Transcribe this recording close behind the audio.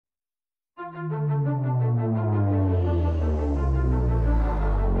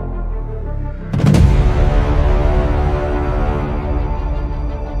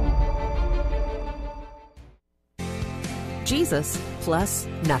Jesus plus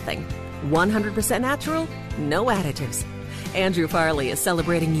nothing. 100% natural, no additives. Andrew Farley is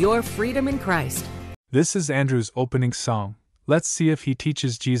celebrating your freedom in Christ. This is Andrew's opening song. Let's see if he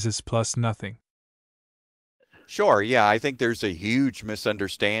teaches Jesus plus nothing. Sure, yeah, I think there's a huge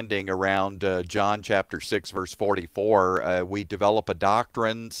misunderstanding around John chapter 6, verse 44. We develop a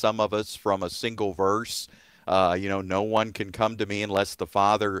doctrine, some of us, from a single verse. No one can come to me unless the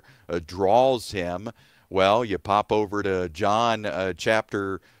Father draws him. Well, you pop over to John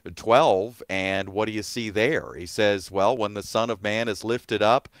chapter 12, and what do you see there? He says, well, when the Son of Man is lifted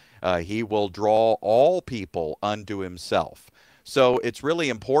up, he will draw all people unto himself. So it's really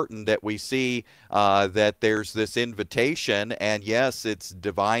important that we see that there's this invitation, and yes, it's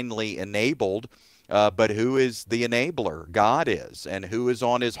divinely enabled, but who is the enabler? God is. And who is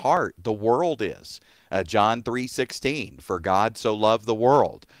on his heart? The world is. John 3:16, for God so loved the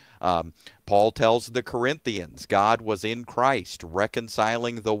world. Paul tells the Corinthians, God was in Christ,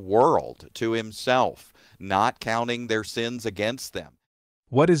 reconciling the world to himself, not counting their sins against them.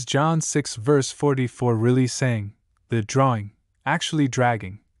 What is John 6 verse 44 really saying? The drawing, actually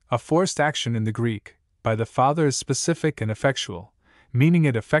dragging, a forced action in the Greek, by the Father is specific and effectual, meaning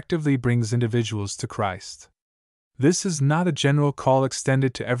it effectively brings individuals to Christ. This is not a general call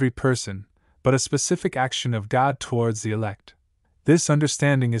extended to every person, but a specific action of God towards the elect. This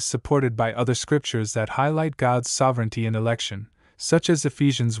understanding is supported by other scriptures that highlight God's sovereignty in election, such as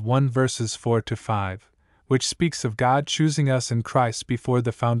Ephesians 1 verses 4-5, which speaks of God choosing us in Christ before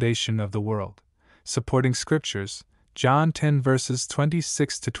the foundation of the world. Supporting scriptures, John 10 verses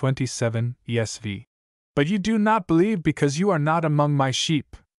 26-27 ESV. But you do not believe because you are not among my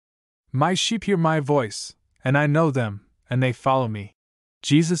sheep. My sheep hear my voice, and I know them, and they follow me.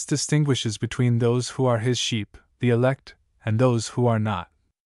 Jesus distinguishes between those who are his sheep, the elect, and those who are not,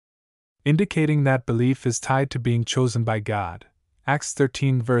 indicating that belief is tied to being chosen by God. Acts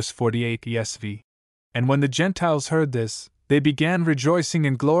 13 verse 48 ESV. And when the Gentiles heard this, they began rejoicing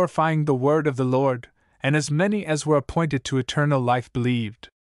and glorifying the word of the Lord, and as many as were appointed to eternal life believed.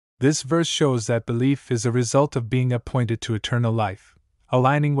 This verse shows that belief is a result of being appointed to eternal life,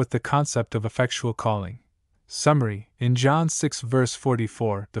 aligning with the concept of effectual calling. Summary: in John 6 verse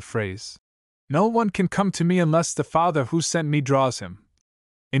 44, the phrase, "No one can come to me unless the Father who sent me draws him,"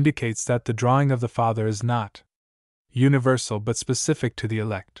 indicates that the drawing of the Father is not universal but specific to the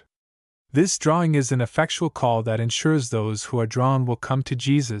elect. This drawing is an effectual call that ensures those who are drawn will come to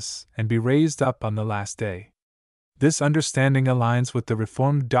Jesus and be raised up on the last day. This understanding aligns with the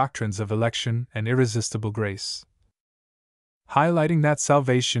Reformed doctrines of election and irresistible grace, highlighting that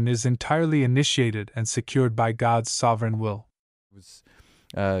salvation is entirely initiated and secured by God's sovereign will.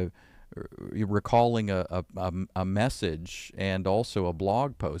 Recalling a message and also a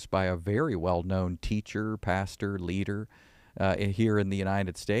blog post by a very well-known teacher, pastor, leader here in the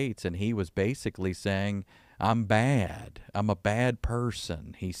United States, and he was basically saying, I'm bad. I'm a bad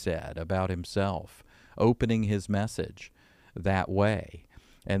person, he said about himself, opening his message that way,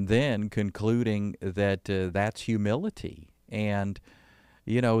 and then concluding that that's humility. And,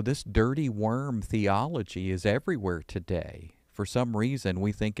 this dirty worm theology is everywhere today. For some reason,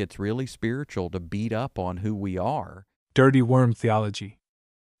 we think it's really spiritual to beat up on who we are. Dirty worm theology.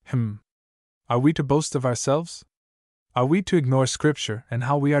 Are we to boast of ourselves? Are we to ignore Scripture and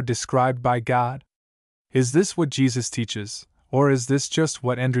how we are described by God? Is this what Jesus teaches, or is this just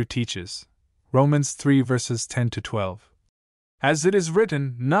what Andrew teaches? Romans 3 verses 10-12. As it is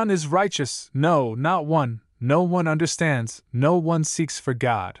written, none is righteous, no, not one. No one understands, no one seeks for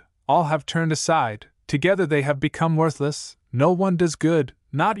God. All have turned aside, together they have become worthless. No one does good,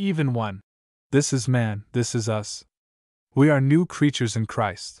 not even one. This is man, this is us. We are new creatures in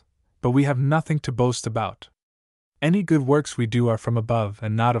Christ, but we have nothing to boast about. Any good works we do are from above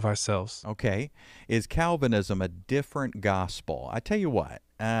and not of ourselves. Okay. Is Calvinism a different gospel? I tell you what,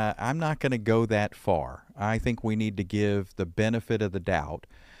 I'm not going to go that far. I think we need to give the benefit of the doubt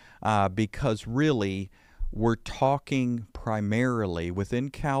because really we're talking primarily within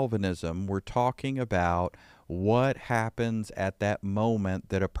Calvinism, we're talking about what happens at that moment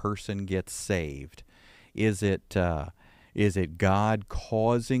that a person gets saved. Is it God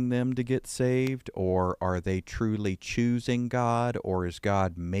causing them to get saved, or are they truly choosing God, or is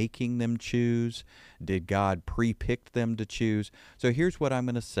God making them choose? Did God pre-pick them to choose? So here's what I'm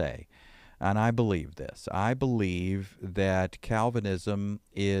going to say, and I believe this. I believe that Calvinism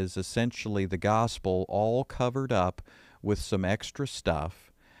is essentially the gospel all covered up with some extra stuff.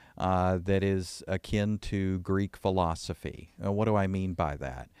 that is akin to Greek philosophy. What do I mean by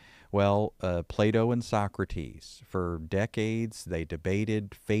that? Well, Plato and Socrates, for decades, they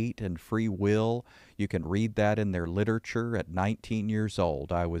debated fate and free will. You can read that in their literature. At 19 years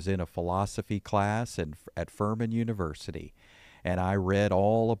old, I was in a philosophy class at Furman University, and I read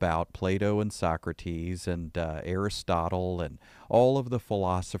all about Plato and Socrates and Aristotle and all of the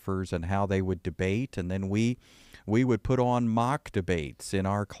philosophers and how they would debate, and then we would put on mock debates in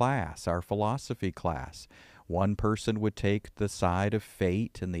our class, our philosophy class. One person would take the side of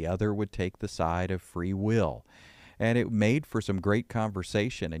fate and the other would take the side of free will. And it made for some great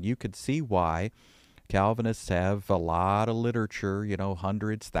conversation, and you could see why Calvinists have a lot of literature,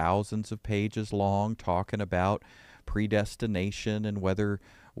 hundreds, thousands of pages long, talking about predestination and whether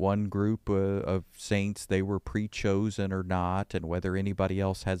one group of saints, they were pre-chosen or not, and whether anybody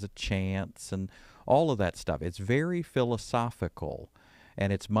else has a chance, and all of that stuff. It's very philosophical,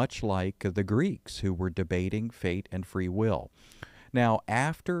 and it's much like the Greeks who were debating fate and free will. Now,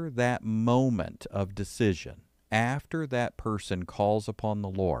 after that moment of decision, after that person calls upon the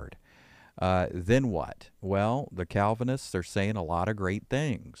Lord, then what? Well, the Calvinists, they're saying a lot of great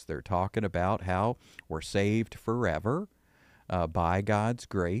things. They're talking about how we're saved forever by God's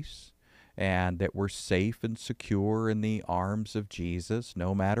grace, and that we're safe and secure in the arms of Jesus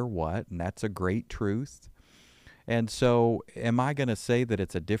no matter what, and that's a great truth. And so, am I going to say that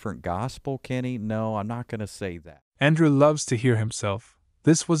it's a different gospel, Kenny? No, I'm not going to say that. Andrew loves to hear himself.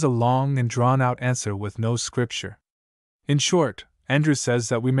 This was a long and drawn-out answer with no scripture. In short, Andrew says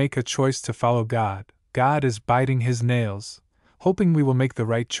that we make a choice to follow God. God is biting his nails, hoping we will make the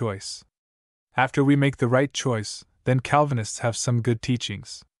right choice. After we make the right choice, then Calvinists have some good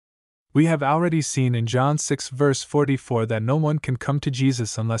teachings. We have already seen in John 6 verse 44 that no one can come to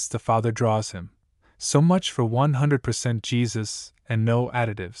Jesus unless the Father draws him. So much for 100% Jesus and no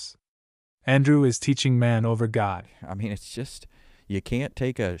additives. Andrew is teaching man over God. I mean, it's just, you can't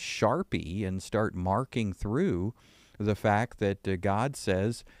take a Sharpie and start marking through the fact that God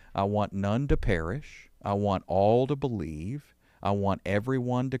says, I want none to perish, I want all to believe, I want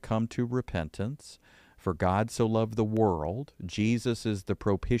everyone to come to repentance. For God so loved the world. Jesus is the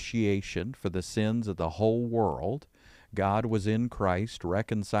propitiation for the sins of the whole world. God was in Christ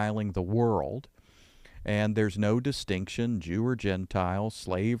reconciling the world. And there's no distinction, Jew or Gentile,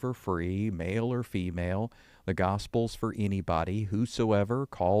 slave or free, male or female. The gospel's for anybody. Whosoever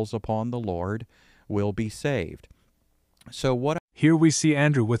calls upon the Lord will be saved. So Here we see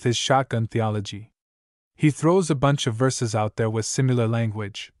Andrew with his shotgun theology. He throws a bunch of verses out there with similar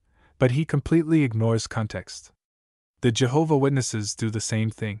language, but he completely ignores context. The Jehovah's Witnesses do the same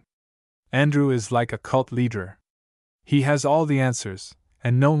thing. Andrew is like a cult leader. He has all the answers,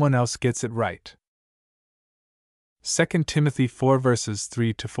 and no one else gets it right. 2 Timothy 4 verses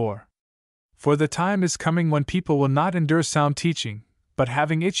 3-4. For the time is coming when people will not endure sound teaching, but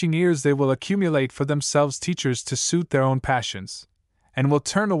having itching ears they will accumulate for themselves teachers to suit their own passions, and will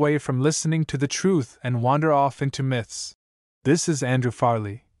turn away from listening to the truth and wander off into myths. This is Andrew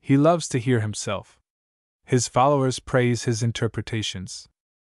Farley. He loves to hear himself. His followers praise his interpretations.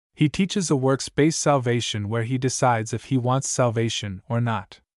 He teaches a works-based salvation where he decides if he wants salvation or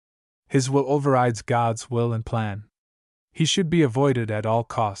not. His will overrides God's will and plan. He should be avoided at all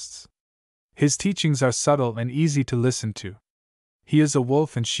costs. His teachings are subtle and easy to listen to. He is a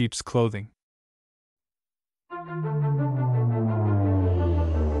wolf in sheep's clothing.